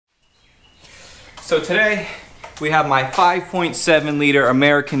So today we have my 5.7 liter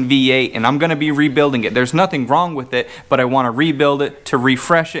American V8 and I'm gonna be rebuilding it. There's nothing wrong with it, but I wanna rebuild it to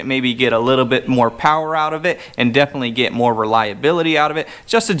refresh it, maybe get a little bit more power out of it and definitely get more reliability out of it.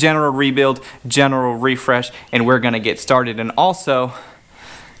 Just a general rebuild, general refresh, and we're gonna get started. And also,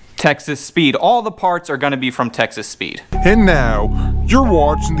 Texas Speed. All the parts are gonna be from Texas Speed. And now, you're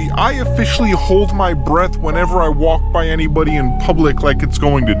watching the I officially hold my breath whenever I walk by anybody in public like it's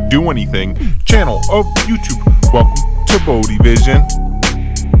going to do anything channel of YouTube. Welcome to Bodie Vision.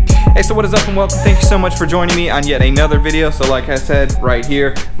 Hey, so what is up and welcome. Thank you so much for joining me on yet another video. So like I said right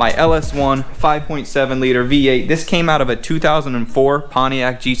here, my LS1 5.7 liter V8. This came out of a 2004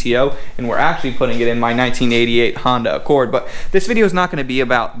 Pontiac GTO and we're actually putting it in my 1988 Honda Accord. But this video is not going to be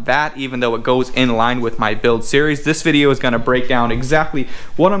about that, even though it goes in line with my build series. This video is going to break down exactly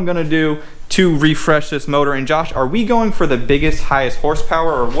what I'm going to do to refresh this motor. And Josh, are we going for the biggest, highest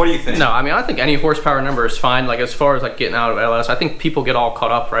horsepower, or what do you think? No, I mean, I think any horsepower number is fine. Like, as far as like getting out of LS, I think people get all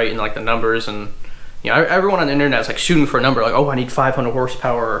caught up, right, in like the numbers, and you know, everyone on the internet is like shooting for a number, like, oh, I need 500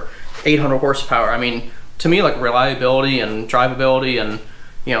 horsepower or 800 horsepower. I mean, to me, like, reliability and drivability and,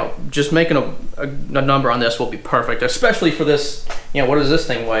 you know, just making a number on this will be perfect, especially for this, you know, what does this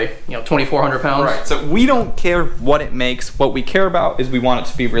thing weigh? You know, 2,400 pounds? Right, so we don't care what it makes. What we care about is we want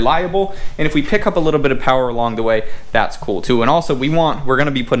it to be reliable, and if we pick up a little bit of power along the way, that's cool too. And also we're gonna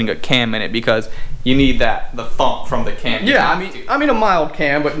be putting a cam in it because you need the thump from the cam. Yeah, I mean a mild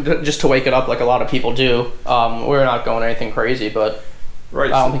cam, but just to wake it up like a lot of people do. We're not going anything crazy, but right,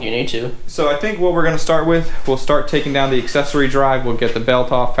 I don't think you need to. So I think what we're going to start with, we'll start taking down the accessory drive. We'll get the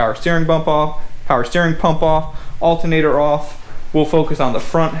belt off, power steering pump off, alternator off. We'll focus on the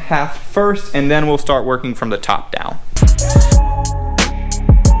front half first, and then we'll start working from the top down.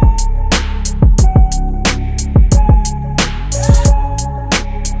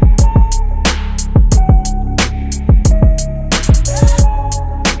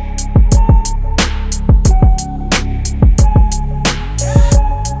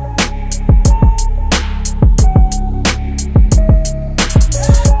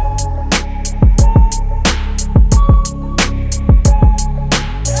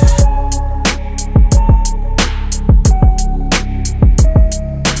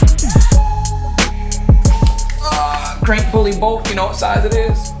 Crank pulley bolt, you know what size it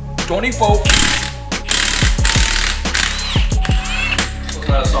is? 24. Wasn't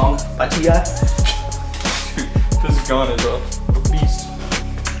that a song by T.I.? This gun is a beast.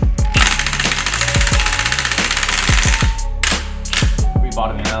 We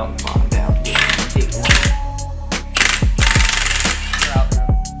bottoming out. Bottom down. Yeah, big one. You're out there.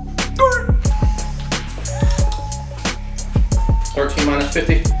 13 minus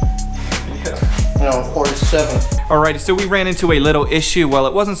 50? Yeah. No, 47. Alrighty, so we ran into a little issue. Well,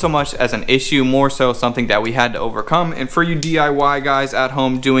 it wasn't so much as an issue, more so something that we had to overcome. And for you DIY guys at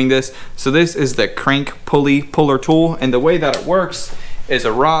home doing this, so this is the crank pulley puller tool. And the way that it works is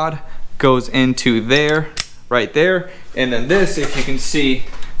a rod goes into there, right there. And then this, if you can see,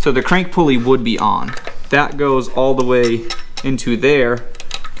 so the crank pulley would be on. That goes all the way into there.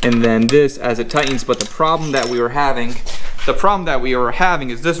 And then this as it tightens, but the problem that we were having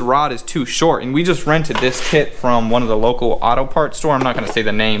is this rod is too short, and we just rented this kit from one of the local auto parts store. I'm not gonna say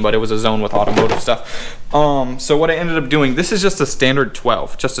the name, but it was a zone with automotive stuff. So what I ended up doing, this is just a standard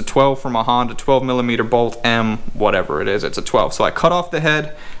 12, just a 12 from a Honda, 12mm bolt M, whatever it is, it's a 12. So I cut off the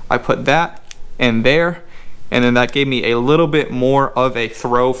head, I put that in there, and then that gave me a little bit more of a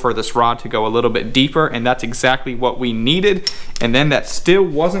throw for this rod to go a little bit deeper, and that's exactly what we needed. And then that still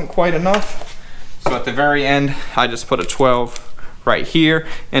wasn't quite enough. So at the very end, I just put a 12 right here,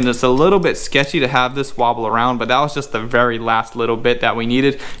 and it's a little bit sketchy to have this wobble around, but that was just the very last little bit that we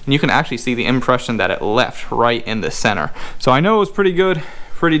needed. And you can actually see the impression that it left right in the center. So I know it was pretty good,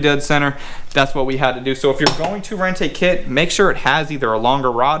 pretty dead center. That's what we had to do. So if you're going to rent a kit, make sure it has either a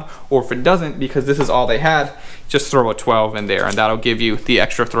longer rod, or if it doesn't, because this is all they had, just throw a 12 in there, and that'll give you the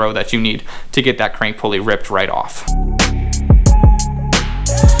extra throw that you need to get that crank pulley ripped right off.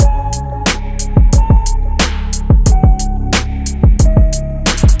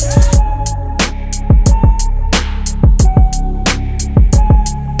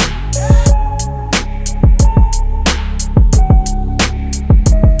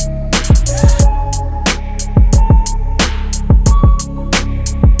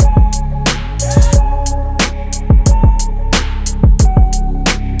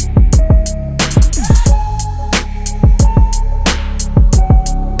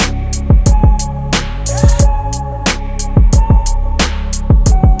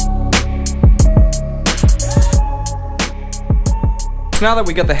 So now that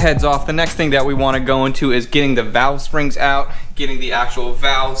we got the heads off, the next thing that we want to go into is getting the valve springs out, getting the actual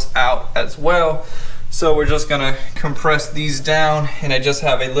valves out as well. So we're just gonna compress these down, and I just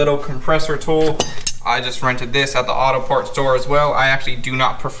have a little compressor tool. I just rented this at the auto parts store as well. I actually do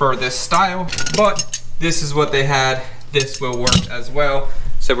not prefer this style, but this is what they had. This will work as well.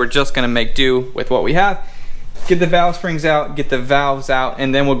 So we're just gonna make do with what we have. Get the valve springs out, get the valves out,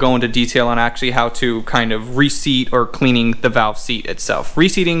 and then we'll go into detail on actually how to kind of reseat or cleaning the valve seat itself.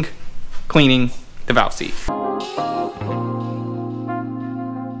 Reseating, cleaning the valve seat.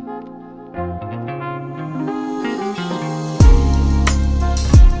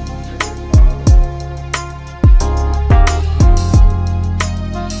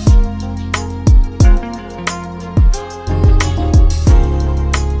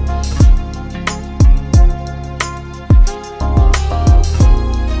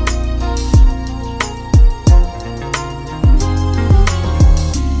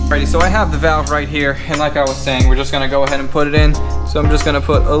 So I have the valve right here, and like I was saying, we're just gonna go ahead and put it in. So I'm just gonna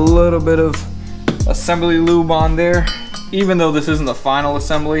put a little bit of assembly lube on there. Even though this isn't the final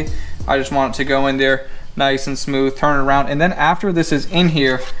assembly, I just want it to go in there nice and smooth, turn it around. And then after this is in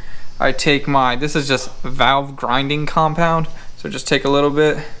here, I take this is just valve grinding compound. So just take a little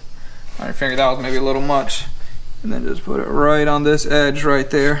bit, I figured that was maybe a little much, and then just put it right on this edge right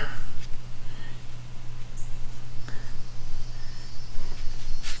there.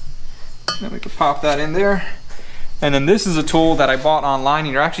 Then we can pop that in there. And then this is a tool that I bought online,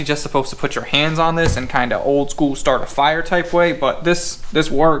 and you're actually just supposed to put your hands on this and kind of old school start a fire type way, but this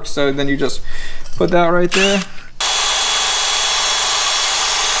works. So then you just put that right there.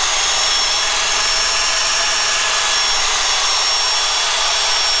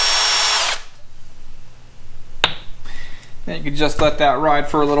 And you can just let that ride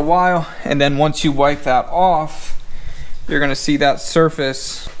for a little while, and then once you wipe that off, you're gonna see that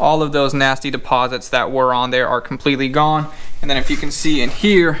surface, all of those nasty deposits that were on there are completely gone. And then if you can see in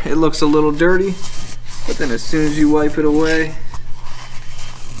here, it looks a little dirty, but then as soon as you wipe it away,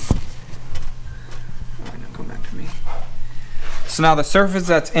 come back to me. So now the surface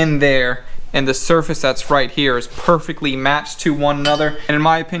that's in there and the surface that's right here is perfectly matched to one another. And in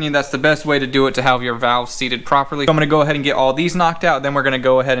my opinion, that's the best way to do it to have your valves seated properly. So I'm gonna go ahead and get all these knocked out, then we're gonna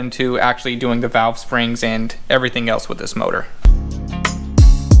go ahead into actually doing the valve springs and everything else with this motor.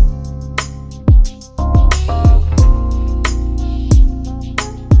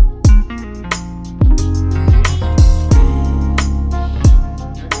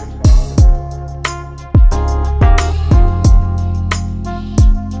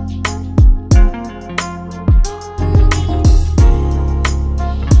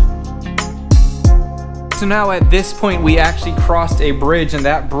 So now at this point we actually crossed a bridge, and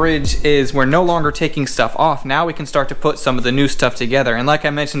that bridge is we're no longer taking stuff off. Now we can start to put some of the new stuff together. And like I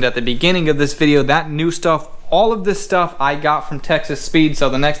mentioned at the beginning of this video, that new stuff, all of this stuff I got from Texas Speed. So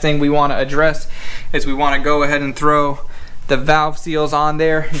the next thing we want to address is we want to go ahead and throw the valve seals on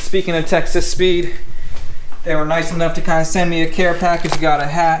there. And speaking of Texas Speed, they were nice enough to kind of send me a care package. Got a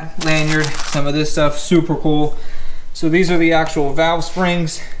hat, lanyard, some of this stuff, super cool. So these are the actual valve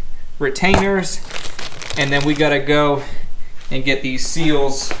springs, retainers, and then we gotta go and get these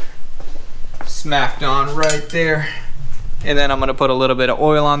seals smacked on right there. And then I'm gonna put a little bit of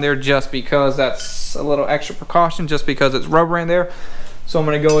oil on there just because that's a little extra precaution, just because it's rubber in there. So I'm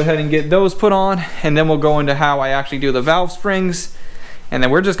gonna go ahead and get those put on, and then we'll go into how I actually do the valve springs, and then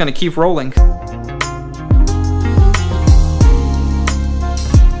we're just gonna keep rolling.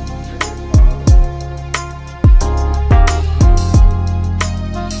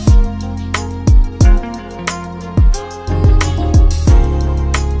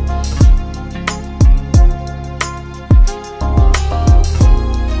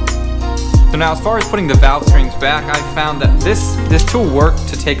 Now, as far as putting the valve springs back, I found that this tool worked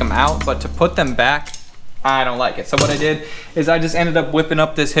to take them out, but to put them back, I don't like it. So what I did is I just ended up whipping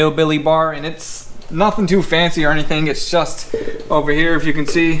up this hillbilly bar, and it's nothing too fancy or anything. It's just over here, if you can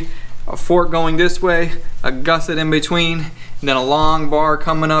see, a fork going this way, a gusset in between, and then a long bar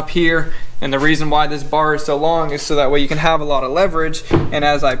coming up here. And the reason why this bar is so long is so that way you can have a lot of leverage, and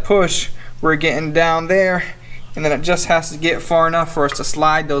as I push, we're getting down there, and then it just has to get far enough for us to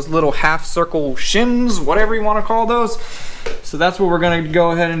slide those little half circle shims, whatever you want to call those. So that's what we're going to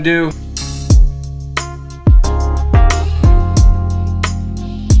go ahead and do.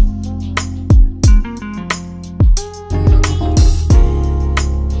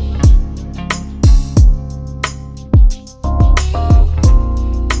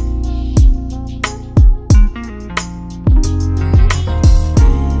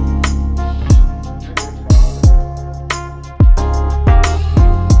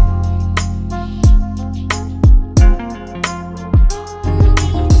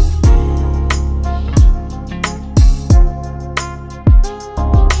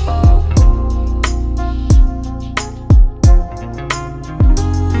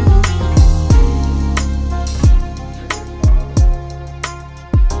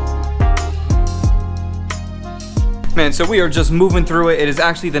 Man, so we are just moving through it. It is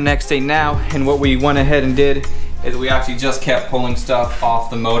actually the next day now, and what we went ahead and did is we actually just kept pulling stuff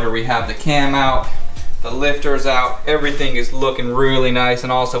off the motor. We have the cam out, the lifters out, everything is looking really nice,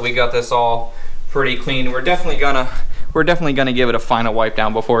 and also we got this all pretty clean. We're definitely gonna give it a final wipe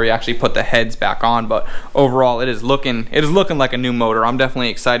down before we actually put the heads back on, but overall it is looking like a new motor. I'm definitely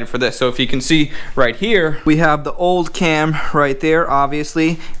excited for this. So if you can see right here, we have the old cam right there,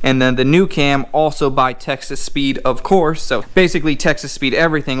 obviously, and then the new cam also by Texas Speed, of course. So basically Texas Speed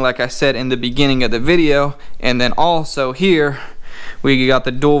everything, like I said in the beginning of the video. And then also here we got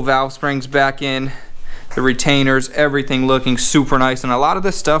the dual valve springs back in, the retainers, everything looking super nice, and a lot of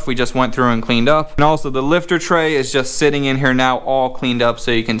this stuff we just went through and cleaned up. And also the lifter tray is just sitting in here now, all cleaned up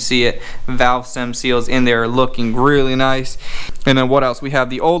so you can see it. Valve stem seals in there looking really nice. And then what else? We have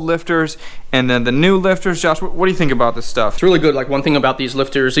the old lifters and then the new lifters. Josh, what do you think about this stuff? It's really good. Like, one thing about these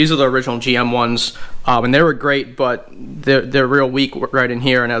lifters, these are the original GM ones, and they were great, but they're real weak right in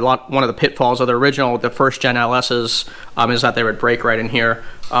here. And one of the pitfalls of the original, the first gen LSs, is that they would break right in here.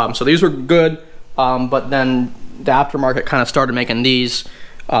 So these were good. But then the aftermarket kind of started making these,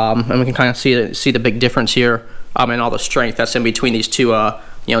 and we can kind of see the big difference here, and all the strength that's in between these two,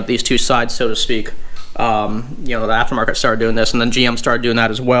 these two sides, so to speak. The aftermarket started doing this, and then GM started doing that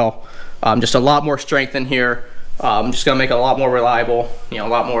as well. Just a lot more strength in here. Just gonna make it a lot more reliable. A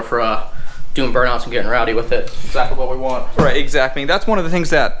lot more for doing burnouts and getting rowdy with it. Exactly what we want. Right, exactly. That's one of the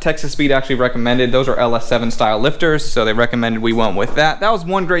things that Texas Speed actually recommended. Those are LS7 style lifters, so they recommended we went with that. That was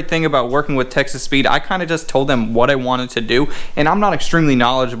one great thing about working with Texas Speed. I kind of just told them what I wanted to do, and I'm not extremely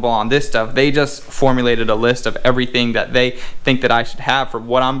knowledgeable on this stuff. They just formulated a list of everything that they think that I should have for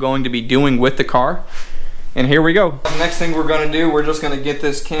what I'm going to be doing with the car. And here we go. The next thing we're gonna do, we're just gonna get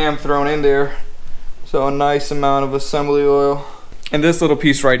this cam thrown in there. So a nice amount of assembly oil. And this little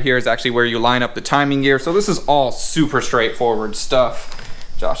piece right here is actually where you line up the timing gear. So this is all super straightforward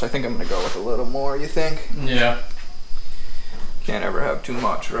stuff. Josh, I think I'm gonna go with a little more, you think? Yeah. Can't ever have too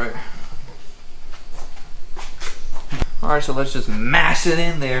much, right? All right, so let's just mash it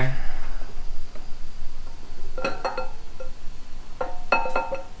in there.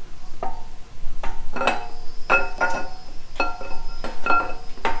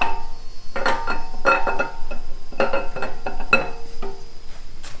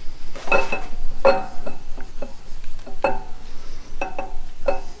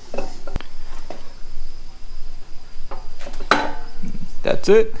 That's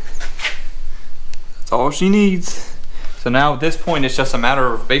it. That's all she needs. So now at this point it's just a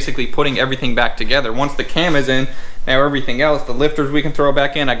matter of basically putting everything back together. Once the cam is in, now everything else, the lifters we can throw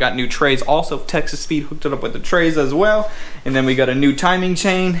back in. I got new trays. Also Texas Speed hooked it up with the trays as well. And then we got a new timing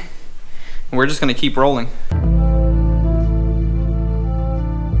chain. And we're just gonna keep rolling.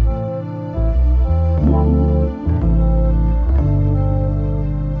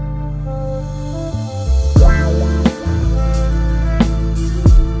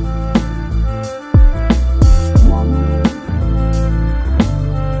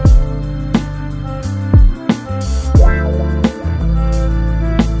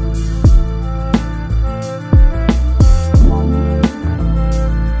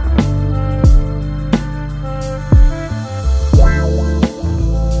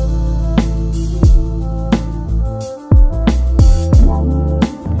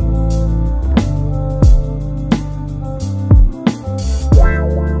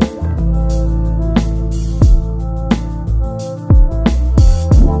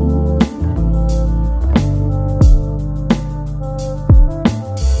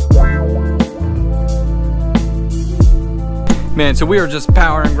 Man, so we are just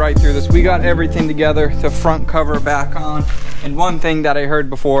powering right through this. We got everything together, the front cover back on. And one thing that I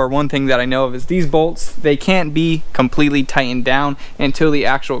heard before, one thing that I know of is these bolts, they can't be completely tightened down until the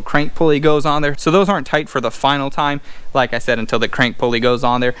actual crank pulley goes on there. So those aren't tight for the final time, like I said, until the crank pulley goes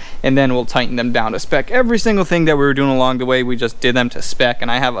on there, and then we'll tighten them down to spec. Every single thing that we were doing along the way, we just did them to spec, and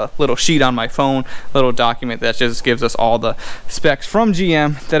I have a little sheet on my phone, a little document that just gives us all the specs from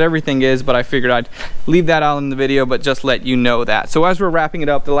GM that everything is, but I figured I'd leave that out in the video, but just let you know that. So as we're wrapping it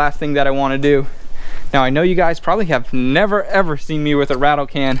up, the last thing that I want to do, now I know you guys probably have never ever seen me with a rattle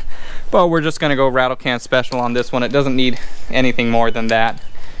can, but we're just gonna go rattle can special on this one. It doesn't need anything more than that.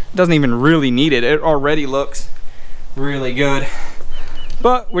 It doesn't even really need it. It already looks really good,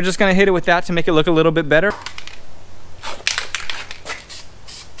 but we're just gonna hit it with that to make it look a little bit better.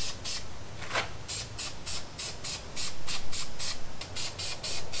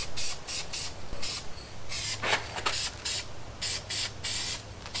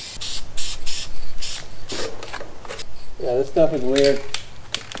 Yeah, this stuff is weird.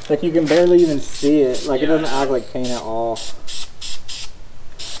 Like you can barely even see it. Like yeah. It doesn't act like paint at all.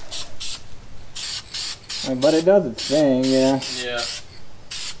 But it does its thing, yeah. Yeah.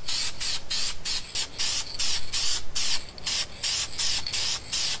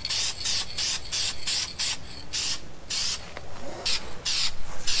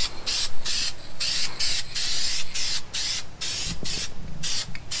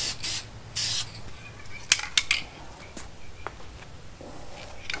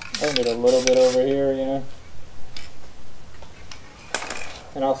 I'll get a little bit over here, you know.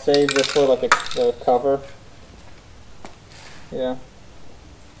 And I'll save this for like the cover. Yeah.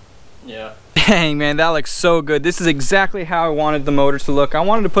 Yeah. Dang, man, that looks so good. This is exactly how I wanted the motor to look. I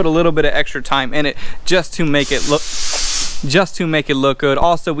wanted to put a little bit of extra time in it just to make it look good.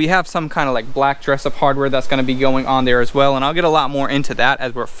 Also, we have some kind of like black dress-up hardware that's going to be going on there as well, and I'll get a lot more into that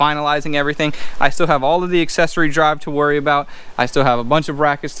as we're finalizing everything. I still have all of the accessory drive to worry about. I still have a bunch of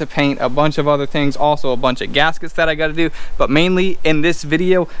brackets to paint, a bunch of other things, also a bunch of gaskets that I got to do. But mainly in this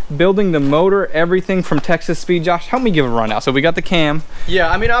video, building the motor, everything from Texas Speed. Josh, help me give a run now. So we got the cam. Yeah,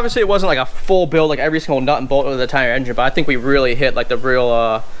 I mean, obviously it wasn't like a full build, like every single nut and bolt of the entire engine, but I think we really hit like the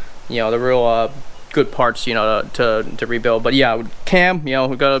real, you know, the real good parts, you know, to rebuild. But yeah, cam, you know,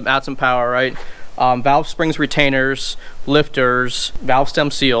 we gotta add some power, right? Valve springs, retainers, lifters, valve stem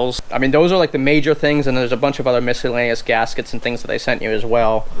seals. I mean, those are like the major things, and there's a bunch of other miscellaneous gaskets and things that they sent you as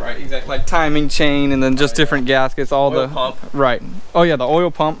well. Right, exactly. Like timing chain, and then just different gaskets, all Oil the pump. Right. Oh yeah, the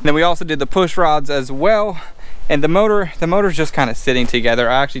oil pump. And then we also did the push rods as well. And the motor's just kind of sitting together.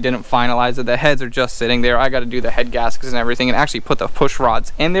 I actually didn't finalize it. The heads are just sitting there. I got to do the head gaskets and everything and actually put the push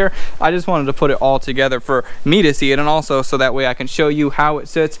rods in there. I just wanted to put it all together for me to see it, and also so that way I can show you how it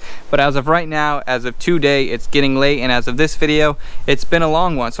sits. But as of right now, as of today, it's getting late, and as of this video, it's been a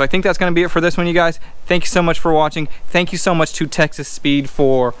long one. So I think that's going to be it for this one, you guys. Thank you so much for watching. Thank you so much to Texas Speed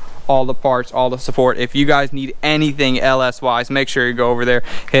for all the parts, all the support. If you guys need anything LS wise, make sure you go over there,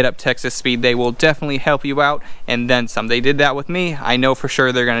 hit up Texas Speed. They will definitely help you out, and then some. They did that with me. I know for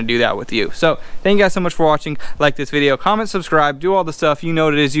sure they're going to do that with you. So thank you guys so much for watching. Like this video, comment, subscribe, do all the stuff. You know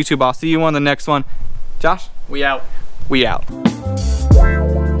what it is, YouTube. I'll see you on the next one. Josh, We out. we out.